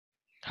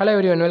Hello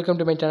everyone, welcome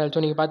to my channel. So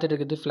நீங்கள் பார்த்துட்டு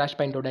இருக்குது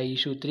ஃப்ளாஷ்பாயிண்டோட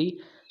இஷ்யூ 3.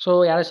 ஸோ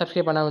யாரும்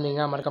சப்ஸ்கிரைப் பண்ணாமல்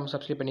இருந்தீங்க மறக்காமல்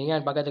சப்ஸ்கிரைப் பண்ணிங்க.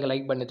 அண்ட் பக்கத்துக்கு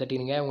லைக் பண்ணி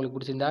தட்டிடுங்க. உங்களுக்கு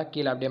பிடிச்சிருந்தா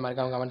கீழே அப்படியே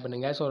மறக்காமல் கமெண்ட்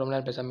பண்ணுங்கள். ஸோ ரொம்ப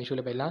நேரம் பேசாமல்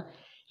இஷ்யூவில் போயிடலாம்.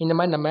 இந்த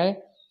மாதிரி நம்ம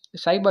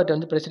சைபர்ட்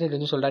வந்து பிரசிடென்ட்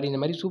வந்து சொல்கிறாரு, இந்த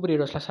மாதிரி சூப்பர்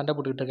ஹீரோஸ்லாம் சண்டை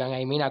போட்டுக்கிட்டு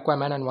இருக்காங்க. ஐ மீன்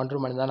அக்வாமேன் அண்ட் ஒண்டர்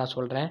உமன் தான் நான்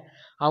சொல்கிறேன்.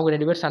 அவங்க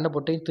 2 பேர் சண்டை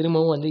போட்டு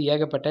திரும்பவும் வந்து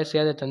ஏகப்பட்ட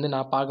சேதத்தை வந்து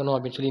நான் பார்க்கணும்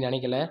அப்படின்னு சொல்லி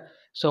நினைக்கல.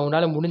 ஸோ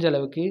உன்னால் முடிஞ்ச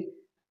அளவுக்கு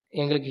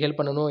எங்களுக்கு ஹெல்ப்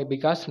பண்ணணும்.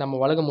 பிகாஸ் நம்ம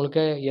உலகம்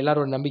முழுக்க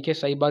எல்லாரோட நம்பிக்கை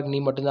சைபார்க் நீ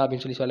மட்டும்தான்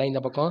அப்படின்னு சொல்லி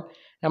இந்த பக்கம்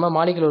நம்ம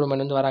மாலிகுலர்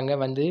உமன் வந்து வராங்க.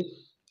 வந்து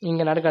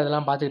இங்கே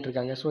நடக்கிறதெல்லாம் பார்த்துக்கிட்டு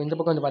இருக்காங்க. ஸோ இந்த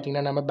பக்கம் வந்து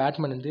பார்த்திங்கன்னா நம்ம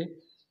பேட்மேன் வந்து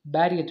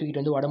பேரியை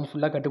தூக்கிட்டு வந்து உடம்பு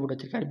ஃபுல்லாக கட்டுப்பட்டு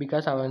வச்சிருக்காரு.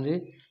 பிகாஸ் அவன் வந்து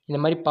இந்த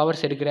மாதிரி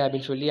பவர்ஸ் எடுக்கிறேன்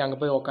அப்படின்னு சொல்லி அங்கே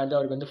போய் உட்காந்து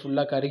அவருக்கு வந்து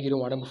ஃபுல்லாக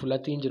கருகிரும், உடம்பு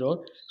ஃபுல்லாக தீஞ்சிரும்.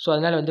 ஸோ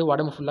அதனால் வந்து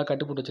உடம்பு ஃபுல்லாக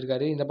கட்டுப்பட்டு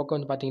வச்சிருக்காரு. இந்த பக்கம்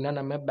வந்து பார்த்திங்கன்னா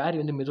நம்ம பேரி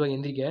வந்து மெதுவாக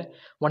எந்திரிக்க,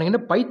 உனக்கு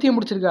என்ன பைத்தியம்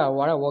முடிச்சிருக்கா,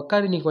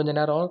 உட்காரு நீ கொஞ்ச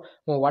நேரம்,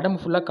 உன் உடம்பு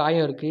ஃபுல்லாக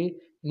காயம் இருக்குது,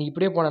 நீ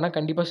இப்படியே போனான்னா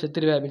கண்டிப்பாக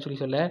செத்துருவே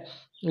அப்படின்னு சொல்ல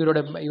இவரோட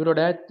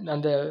இவரோட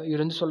அந்த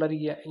இவர் வந்து சொல்கிறார்,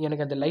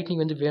 எனக்கு அந்த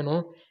லைட்னிங் வந்து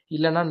வேணும்,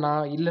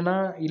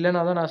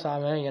 இல்லைனா தான் நான்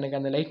சாவேன், எனக்கு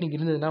அந்த லைட்னிங்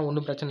இருந்ததுன்னா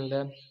ஒன்றும் பிரச்சனை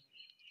இல்லை,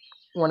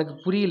 உனக்கு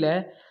புரியல,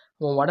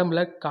 உன்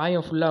உடம்புல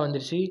காயம் ஃபுல்லாக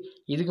வந்துருச்சு,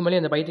 இதுக்கு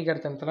மேலே அந்த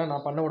பைத்தியக்காரத்தனத்தெல்லாம்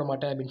நான் பண்ண விட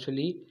மாட்டேன் அப்படின்னு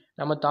சொல்லி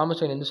நம்ம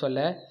தாமஸ் வெயின் வந்து சொல்ல,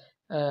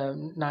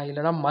 நான்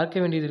இல்லைனா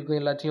மறக்க வேண்டியது இருக்கும்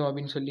எல்லாத்தையும்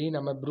அப்படின்னு சொல்லி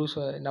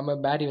நம்ம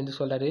பேரி வந்து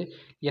சொல்கிறாரு.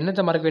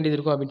 என்னத்தை மறக்க வேண்டியது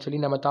இருக்கும் அப்படின்னு சொல்லி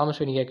நம்ம தாமஸ்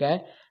வெயின் கேட்க,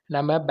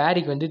 நம்ம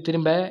பேரிக்கு வந்து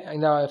திரும்ப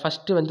இந்த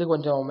ஃபஸ்ட்டு வந்து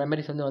கொஞ்சம்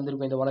மெமரிஸ் வந்து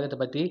வந்திருக்கும் இந்த உலகத்தை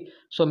பற்றி.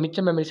 ஸோ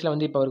மிச்ச மெமரிஸில்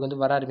வந்து இப்போ அவருக்கு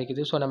வந்து வர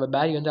ஆரம்பிக்குது. ஸோ நம்ம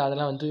பேரி வந்து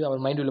அதெல்லாம் வந்து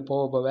அவர் மைண்டுள்ள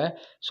போக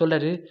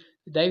சொல்கிறாரு,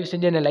 தயவு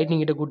செஞ்சு என்னை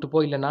லைட்னிங் கிட்ட கூப்பிட்டு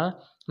போ, இல்லைனா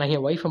நான்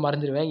என் ஒய்ஃபை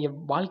மறந்துடுவேன், என்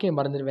வாழ்க்கையை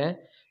மறந்துடுவேன்,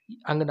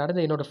 அங்கே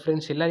நடந்த என்னோடய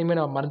ஃப்ரெண்ட்ஸ் எல்லாரையுமே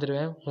நான்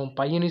மறந்துடுவேன், உன்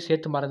பையனையும்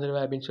சேர்த்து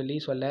மறந்துடுவேன் அப்படின்னு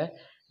சொல்ல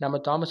நம்ம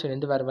தாமஸ்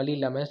வந்து வேறு வழி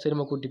இல்லாமல்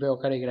திரும்ப கூட்டி போய்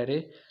உட்கார வைக்கிறாரு.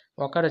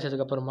 உட்கார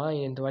வச்சதுக்கப்புறமா,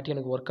 இந்த வாட்டி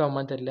எனக்கு ஒர்க்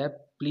ஆகுமான்னு தெரியல,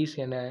 ப்ளீஸ்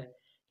என்னை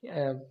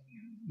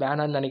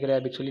வேணான்னு நினைக்கிறேன்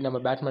அப்படின்னு சொல்லி நம்ம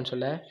பேட்மேன்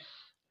சொல்ல,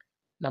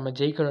 நம்ம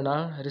ஜெயிக்கணும்னா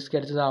ரிஸ்க்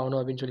எடுத்து தான் ஆகணும்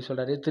அப்படின்னு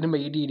சொல்கிறாரு. திரும்ப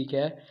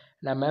இடிக்க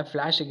நம்ம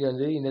ஃப்ளாஷுக்கு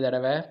வந்து இந்த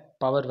தடவை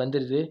பவர்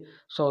வந்துடுது.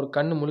 ஸோ அவர்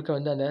கண் முழுக்க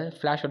வந்து அந்த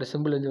ஃப்ளாஷோட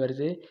சிம்பிள் வந்து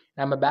வருது.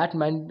 நம்ம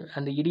பேட்மேன்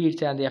அந்த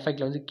இடிச்ச அந்த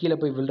எஃபெக்டில் வந்து கீழே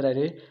போய்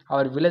விழுறாரு.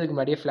 அவர் விழதுக்கு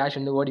முன்னாடியே ஃப்ளாஷ்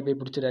வந்து ஓடி போய்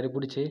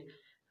பிடிச்சி,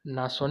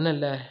 நான்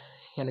சொன்னேன்ல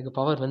எனக்கு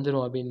பவர்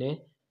வந்துடும் அப்படின்னு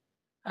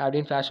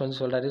ஃப்ளாஷ் வந்து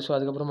சொல்கிறாரு. ஸோ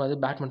அதுக்கப்புறமா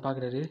வந்து பேட்மேன்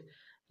பார்க்குறாரு,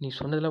 நீ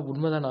சொன்னதெல்லாம்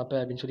உண்மைதான் அப்போ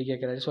அப்படின்னு சொல்லி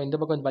கேட்குறாரு. ஸோ இந்த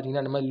பக்கம் வந்து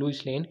பார்த்திங்கன்னா இந்த மாதிரி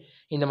லூயிஸ் லேன்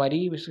இந்த மாதிரி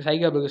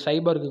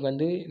சைபர்க்கு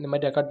வந்து இந்த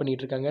மாதிரி ரெக்கார்ட்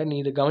பண்ணிகிட்டு இருக்காங்க. நீ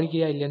இது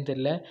கவனிக்கையா இல்லைன்னு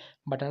தெரியல,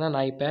 பட் ஆனால்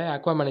நான் இப்போ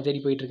அக்வாமேனை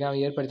தேடி போயிட்டுருக்கேன்,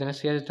 அவன் ஏற்படுத்தின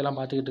சேதத்தெல்லாம்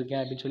பார்த்துக்கிட்டு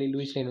இருக்கேன் அப்படின்னு சொல்லி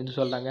லூயிஸ் லேன் வந்து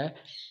சொல்கிறாங்க.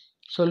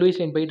 ஸோ லூயிஸ்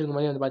லேன் போயிட்டு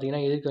இருக்கும்போது வந்து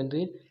பார்த்திங்கன்னா எதுக்கு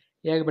வந்து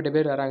ஏகப்பட்ட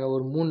பேர் வராங்க,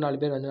 ஒரு 3-4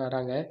 பேர் வந்து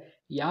வராங்க.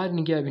 யார்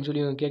நீங்கள் அப்படின்னு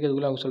சொல்லி இவங்க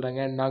கேட்கறதுக்குள்ளே அவங்க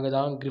சொல்கிறாங்க, நாங்கள்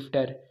தான்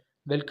கிரிஃப்டர்,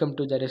 வெல்கம்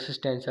டு த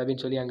ரெசிஸ்டன்ஸ்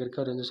அப்படின்னு சொல்லி அங்கே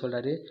இருக்கவர் வந்து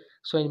சொல்கிறாரு.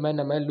 ஸோ இந்த மாதிரி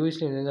நம்ம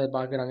லூயிஸ் லேன் வந்து அதை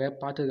பார்க்குறாங்க.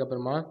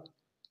 பார்த்ததுக்கப்புறமா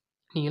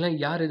நீங்களாம்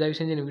யார், தயவு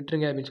செஞ்சு என்னை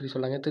விட்டுருங்க அப்படின்னு சொல்லி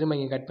சொல்கிறாங்க. திரும்ப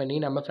இங்கே கட் பண்ணி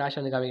நம்ம ஃப்ளாஷ்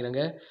வந்து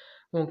காமிக்கிறாங்க.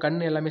 உன் கண்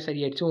எல்லாமே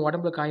சரியாயிடுச்சு, உன்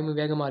உடம்புல காயமும்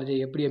வேகமாக இருது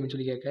எப்படி அப்படின்னு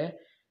சொல்லி கேட்க,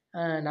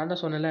 நான்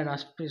தான் சொன்னேன்ல, நான்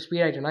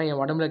ஸ்பீட் ஆகிட்டேன்னா என்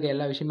உடம்புல இருக்க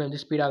எல்லா விஷயமே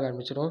வந்து ஸ்பீடாக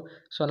ஆரம்பிச்சிடும்,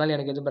 ஸோ அதனால்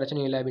எனக்கு எதுவும்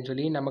பிரச்சனையும் இல்லை அப்படின்னு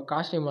சொல்லி நம்ம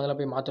காஸ்டியூம் முதல்ல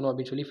போய் மாற்றணும்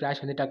அப்படின்னு சொல்லி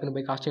ஃப்ளாஷ் வந்து டக்குன்னு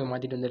போய் காஸ்டியூம்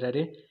மாற்றிட்டு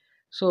வந்துடுறாரு.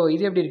 ஸோ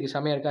இது எப்படி இருக்குது,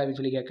 செமையாக இருக்கா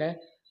அப்படின்னு சொல்லி கேட்க,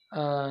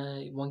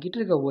 உங்ககிட்ட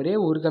இருக்க ஒரே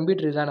ஒரு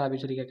கம்ப்யூட்டர் இதுதானா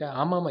அப்படின்னு சொல்லி கேட்க,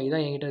 ஆமாம்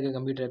இதான் என்கிட்ட இருக்க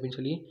கம்ப்யூட்டர் அப்படின்னு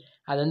சொல்லி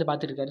அதை வந்து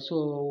பார்த்துட்டு இருக்காரு. ஸோ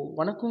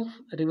உனக்கும்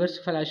ரிவர்ஸ்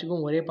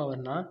ஃப்ளாஷுக்கும் ஒரே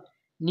பவர்னா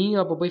நீயும்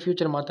அப்போ போய்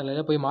ஃப்யூச்சர்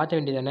மாற்றல, போய் மாற்ற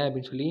வேண்டியதானே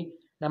அப்படின்னு சொல்லி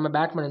நம்ம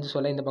பேட்மேன் வந்து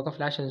சொல்ல, இந்த பக்கம்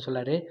ஃப்ளாஷ் வந்து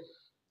சொல்லார்,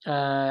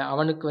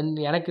 அவனுக்கு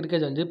வந்து எனக்கு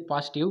இருக்கிறது வந்து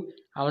பாசிட்டிவ்,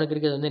 அவனுக்கு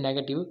இருக்கிறது வந்து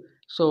நெகட்டிவ்.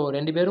 ஸோ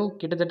 2 பேரும்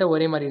கிட்டத்தட்ட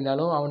ஒரே மாதிரி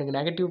இருந்தாலும் அவனுக்கு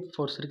நெகட்டிவ்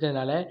ஃபோர்ஸ்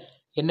இருக்கிறதுனால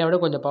என்னை விட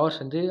கொஞ்சம் பவர்ஸ்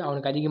வந்து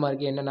அவனுக்கு அதிகமாக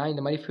இருக்குது. என்னென்னா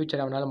இந்த மாதிரி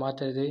ஃப்யூச்சர் அவனால்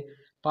மாற்றுறது,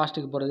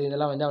 பாஸ்ட்டுக்கு போகிறது,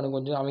 இதெல்லாம் வந்து அவனுக்கு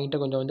கொஞ்சம் அவங்ககிட்ட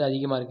கொஞ்சம் வந்து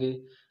அதிகமாக இருக்குது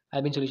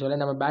அப்படின்னு சொல்ல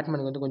நம்ம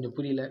பேட்மேனுக்கு வந்து கொஞ்சம்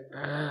புரியல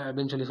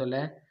அப்படின்னு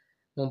சொல்ல,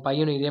 உன்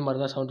பையனும் இதே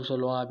மாதிரி தான் சவுண்டு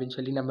சொல்லுவான் அப்படின்னு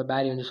சொல்லி நம்ம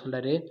பேரி வந்து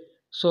சொல்கிறாரு.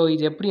 ஸோ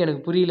இது எப்படி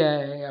எனக்கு புரியல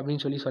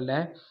அப்படின்னு சொல்ல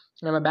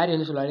நம்ம பேரி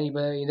வந்து சொல்லுவார்,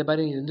 இப்போ இந்த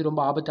பாரு இது வந்து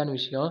ரொம்ப ஆபத்தான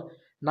விஷயம்,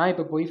 நான்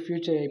இப்போ போய்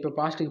இப்போ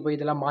பாஸ்ட்டுக்கு போய்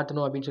இதெல்லாம்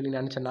மாற்றணும் அப்படின்னு சொல்லி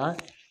நினச்சேன்னா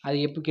அது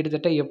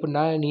கிட்டத்தட்ட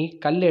எப்படின்னா நீ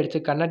கல்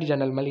எடுத்து கண்ணாடி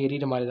ஜன்னல் மேலே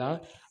எறிகிற மாதிரி தான்,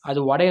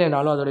 அது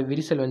உடையலைனாலும் அதோட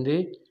விரிசல் வந்து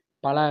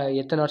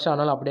எத்தனை வருஷம்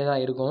ஆனாலும் அப்படியே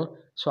தான் இருக்கும்.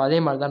 ஸோ அதே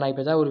மாதிரி தான் நான்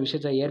இப்போ ஏதாவது ஒரு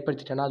விஷயத்தை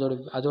ஏற்படுத்திட்டேன்னா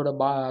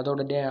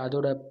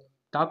அதோட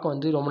தாக்கம்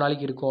வந்து ரொம்ப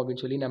நாளைக்கு இருக்கும்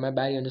அப்படின்னு சொல்லி நம்ம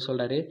பேரி வந்து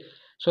சொல்கிறாரு.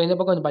 ஸோ இந்த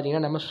பக்கம் வந்து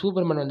பார்த்திங்கன்னா நம்ம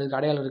சூப்பர்மேன் வந்து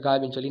அடையாளம் இருக்கா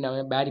அப்படின்னு சொல்லி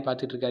நம்ம பேரி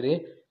பார்த்துட்டு இருக்காரு.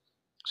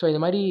 ஸோ இந்த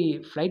மாதிரி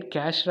ஃப்ளைட்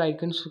கிராஷ்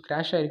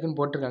ஆகிருக்குன்னு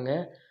போட்டிருக்காங்க,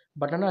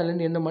 பட் ஆனால்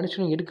அதுலேருந்து எந்த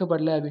மனுஷனும்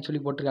எடுக்கப்படலை அப்படின்னு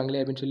சொல்லி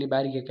போட்டிருக்காங்களே அப்படின்னு சொல்லி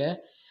பேரி கேட்க,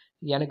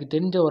 எனக்கு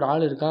தெரிஞ்ச ஒரு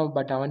ஆள் இருக்கான்,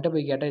 பட் அவன்கிட்ட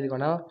போய் கேட்டால் இதுக்கு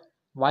வேணால்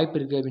வாய்ப்பு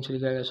இருக்குது அப்படின்னு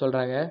சொல்லி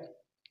சொல்கிறாங்க.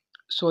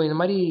 ஸோ இந்த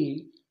மாதிரி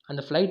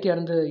அந்த ஃப்ளைட்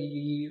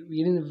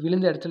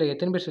விழுந்த இடத்துல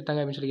எத்தனை பேர்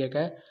செத்தாங்க அப்படின்னு சொல்லி கேட்க,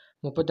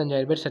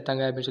 35,000 பேர்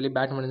செத்தாங்க அப்படின்னு சொல்லி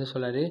பேட்மேன் வந்து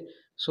சொல்கிறாரு.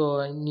 ஸோ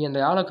நீ அந்த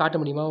ஆளை காட்ட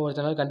முடியுமா,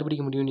 ஒருத்தனால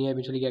கண்டுபிடிக்க முடியும் நீ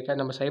அப்படின்னு சொல்லி கேட்க,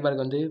 நம்ம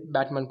சைபருக்கு வந்து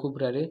பேட்மேன்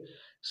கூப்பிட்றாரு.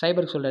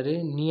 சைபருக்கு சொல்கிறாரு,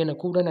 நீ என்னை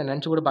கூப்பிட நான்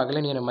நினச்சி கூட பார்க்கல,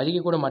 நீ என்னை மதிக்க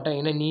கூட மாட்டேன்,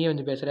 ஏன்னா நீயே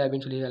வந்து பேசுகிற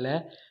அப்படின்னு சொல்லி சொல்ல,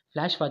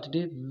 ஃப்ளாஷ்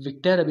பார்த்துட்டு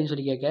விக்டர் அப்படின்னு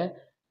சொல்லி கேட்க,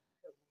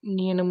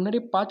 நீ என்னை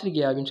முன்னாடியே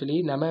பார்த்துருக்கியா அப்படின்னு சொல்லி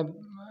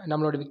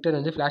நம்மளோட விக்டர்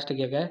வந்து ஃப்ளாஷ்கிட்ட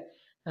கேட்க,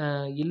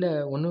 இல்லை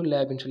ஒன்றும் இல்லை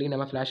அப்படின்னு சொல்லி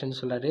நம்ம ஃப்ளாஷ் வந்து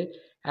சொல்கிறாரு.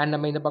 அண்ட்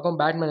நம்ம இந்த பக்கம்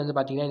பேட்மேன் வந்து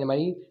பார்த்திங்கன்னா இந்த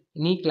மாதிரி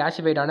நீ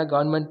கிளாஸிஃபைடான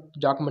கவர்மெண்ட்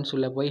டாக்குமெண்ட்ஸ்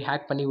உள்ளே போய்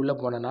ஹேக் பண்ணி உள்ளே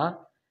போனேன்னா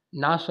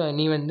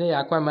நீ வந்து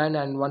அக்வாமேன்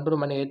அண்ட் ஒண்டர்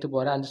உமனை ஏற்று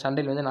போகிற அந்த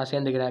சண்டையில் வந்து நான்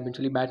சேர்ந்துக்கிறேன் அப்படின்னு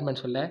சொல்லி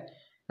பேட்மேன் சொல்ல,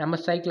 நம்ம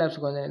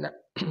சைக்ளாப்ஸுக்கு வந்து என்ன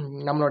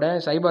நம்மளோட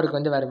சைபாருக்கு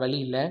வந்து வேறு வழி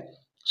இல்லை.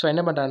 ஸோ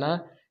என்ன பண்ணுறான்னா,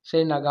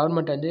 சரி நான்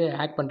கவர்மெண்ட் வந்து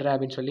ஹேக் பண்ணுறேன்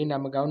அப்படின்னு சொல்லி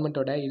நம்ம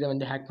கவர்மெண்ட்டோட இதை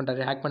வந்து ஹேக்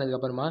பண்ணுறாரு. ஹேக்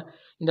பண்ணதுக்கப்புறமா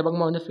இந்த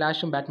பக்கமாக வந்து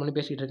ஃப்ளாஷும் பேட்மேனும்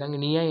பேசிகிட்டு இருக்காங்க.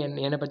 நீ ஏன்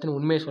என்னை பற்றின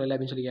உண்மையை சொல்லலை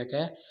அப்படின்னு சொல்லி கேட்க,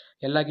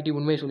 எல்லாக்கிட்டையும்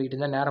உண்மையை சொல்லிட்டு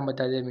இருந்தால் நேரம்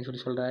பத்தாது அப்படின்னு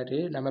சொல்லி சொல்கிறாரு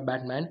நம்ம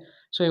பேட்மேன்.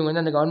 ஸோ இவங்க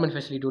வந்து அந்த கவர்மெண்ட்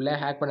ஃபெசிலிட்டி உள்ள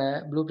ஹேக் பண்ண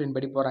ப்ளூ பிரிண்ட்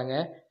படி போகிறாங்க.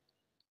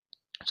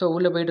 ஸோ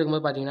உள்ளே போயிட்டு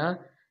இருக்கும்போது பார்த்தீங்கன்னா,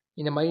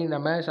 இந்த மாதிரி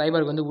நம்ம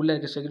சைபருக்கு வந்து உள்ளே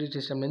இருக்க செக்யூரிட்டி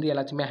சிஸ்டம்லேருந்து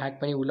எல்லாத்தையுமே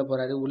ஹேக் பண்ணி உள்ளே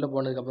போகிறாரு. உள்ளே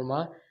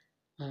போனதுக்கப்புறமா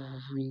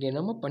இங்கே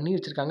என்னமோ பண்ணி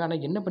வச்சுருக்காங்க,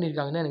 ஆனால் என்ன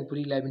பண்ணியிருக்காங்கன்னு எனக்கு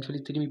புரியல அப்படின்னு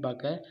சொல்லி திரும்பி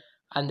பார்க்க,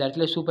 அந்த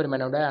இடத்துல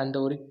சூப்பர்மேனோட அந்த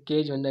ஒரு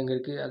கேஜ் வந்து அங்கே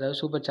இருக்குது. அதாவது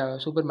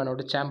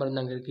சூப்பர்மேனோட சேம்பர்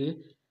வந்து அங்கே இருக்குது.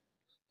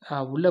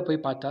 உள்ளே போய்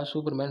பார்த்தா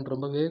சூப்பர்மேன்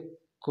ரொம்பவே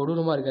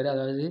கொடூரமாக இருக்கார்.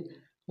 அதாவது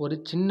ஒரு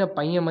சின்ன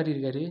பையன் மாதிரி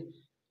இருக்கார்.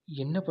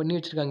 என்ன பண்ணி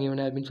வச்சுருக்காங்க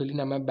இவனை அப்படின்னு சொல்லி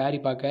நம்ம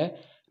பேரி பார்க்க,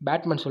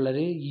 பேட்மேன்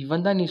சொல்கிறாரு,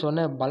 இவன் தான் நீ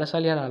சொன்ன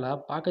பலசாலியான ஆளா,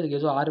 பார்க்கறதுக்கு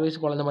ஏதோ 6 வயசு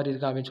குழந்த மாதிரி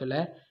இருக்கான் அப்படின்னு சொல்ல,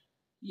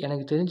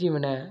 எனக்கு தெரிஞ்சு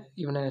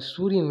இவனை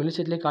சூரியன்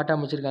வெளிச்சத்திலே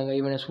காட்டாமல் வச்சுருக்காங்க.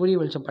 இவனை சூரிய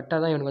வெளிச்சம்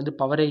பட்டால் தான் இவனுக்கு வந்து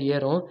பவரே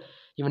ஏறும்.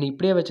 இவனை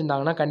இப்படியே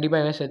வச்சுருந்தாங்கன்னா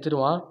கண்டிப்பாக இவன்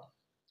செத்துருவான்.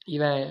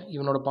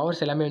 இவனோட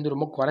பவர்ஸ் எல்லாமே வந்து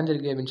ரொம்ப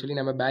குறைஞ்சிருக்கு அப்படின்னு சொல்லி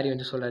நம்ம பேரி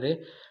வந்து சொல்கிறாரு.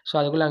 ஸோ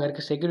அதுக்குள்ளே அங்கே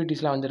இருக்க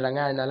செக்யூரிட்டிஸ்லாம் வந்துடுறாங்க.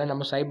 அதனால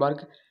நம்ம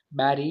சைபார்க்,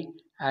 பேரி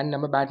அண்ட்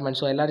நம்ம பேட்மேன்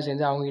ஸோ எல்லோரும்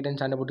சேர்ந்து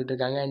அவங்ககிட்ட சண்டை போட்டுட்டு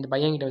இருக்காங்க. இந்த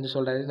பையன்கிட்ட வந்து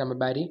சொல்கிறாரு நம்ம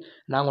பேரி,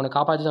 நாங்கள் உன்னை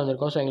காப்பாற்றி தான்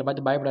வந்திருக்கோம். ஸோ எங்களை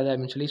பார்த்து பயப்படாது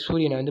அப்படின்னு சொல்லி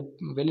சூரியனை வந்து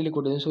வெளியில்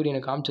கூட்டு வந்து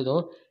சூரியனை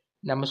காமிச்சதும்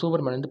நம்ம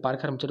சூப்பர்மேன் வந்து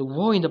பறக்க ஆரம்பிச்சாரு.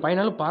 இந்த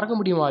பையனால் பறக்க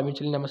முடியுமா அப்படின்னு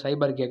சொல்லி நம்ம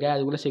சைபார்க் கேட்க,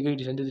 அதுக்குள்ளே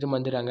செக்யூரிட்டிஸ் வந்து திரும்ப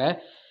வந்துடுறாங்க.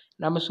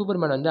 நம்ம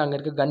சூப்பர்மேன் வந்து அங்கே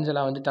இருக்க கன்ஸ்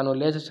எல்லாம் வந்து தன்னோட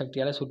லேசர்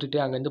சக்தியால் சுட்டுட்டு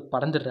அங்கேருந்து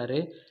பறந்துடுறாரு.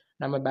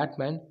 நம்ம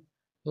பேட்மேன்,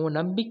 உன்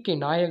நம்பிக்கை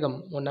நாயகம்,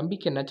 உன்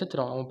நம்பிக்கை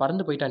நட்சத்திரம், அவன்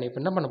பறந்து போயிட்டானே, இப்போ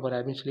என்ன பண்ண போகிற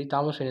அப்படின்னு சொல்லி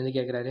தாமஸ் வேன் வந்து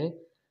கேட்குறாரு.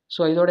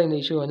 ஸோ இதோட இந்த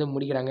இஷ்யூ வந்து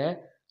முடிக்கிறாங்க.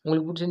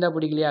 உங்களுக்கு பிடிச்சிருந்தா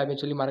பிடிக்கலையா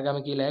அப்படின்னு சொல்லி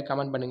மறக்காமல் கீழே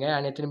கமெண்ட் பண்ணுங்கள்.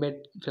 அண்ட் எத்தனை பேர்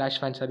ஃப்ளாஷ்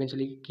ஃபேன்ஸ் அப்படின்னு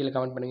சொல்லி கீழே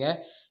கமெண்ட் பண்ணுங்கள்.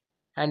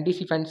 அண்ட்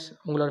டிசி ஃபேன்ஸ்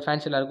உங்களோட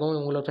ஃபேன்ஸ் எல்லாருக்கும்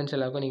உங்களோட ஃப்ரெண்ட்ஸ்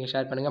எல்லாருக்கும் நீங்கள்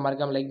ஷேர் பண்ணுங்கள்.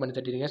 மறக்காமல் லைக் பண்ணி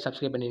தட்டிடுங்க,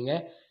 சப்ஸ்கிரைப் பண்ணிடுங்க.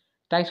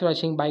 தேங்க்ஸ் ஃபார்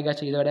வாட்சிங். பாய்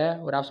காட்சி. இதோட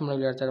ஒரு ஆப்ஷன்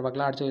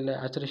பார்க்கலாம்.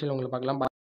 அடுத்த விஷயம் உங்களை பார்க்கலாம்.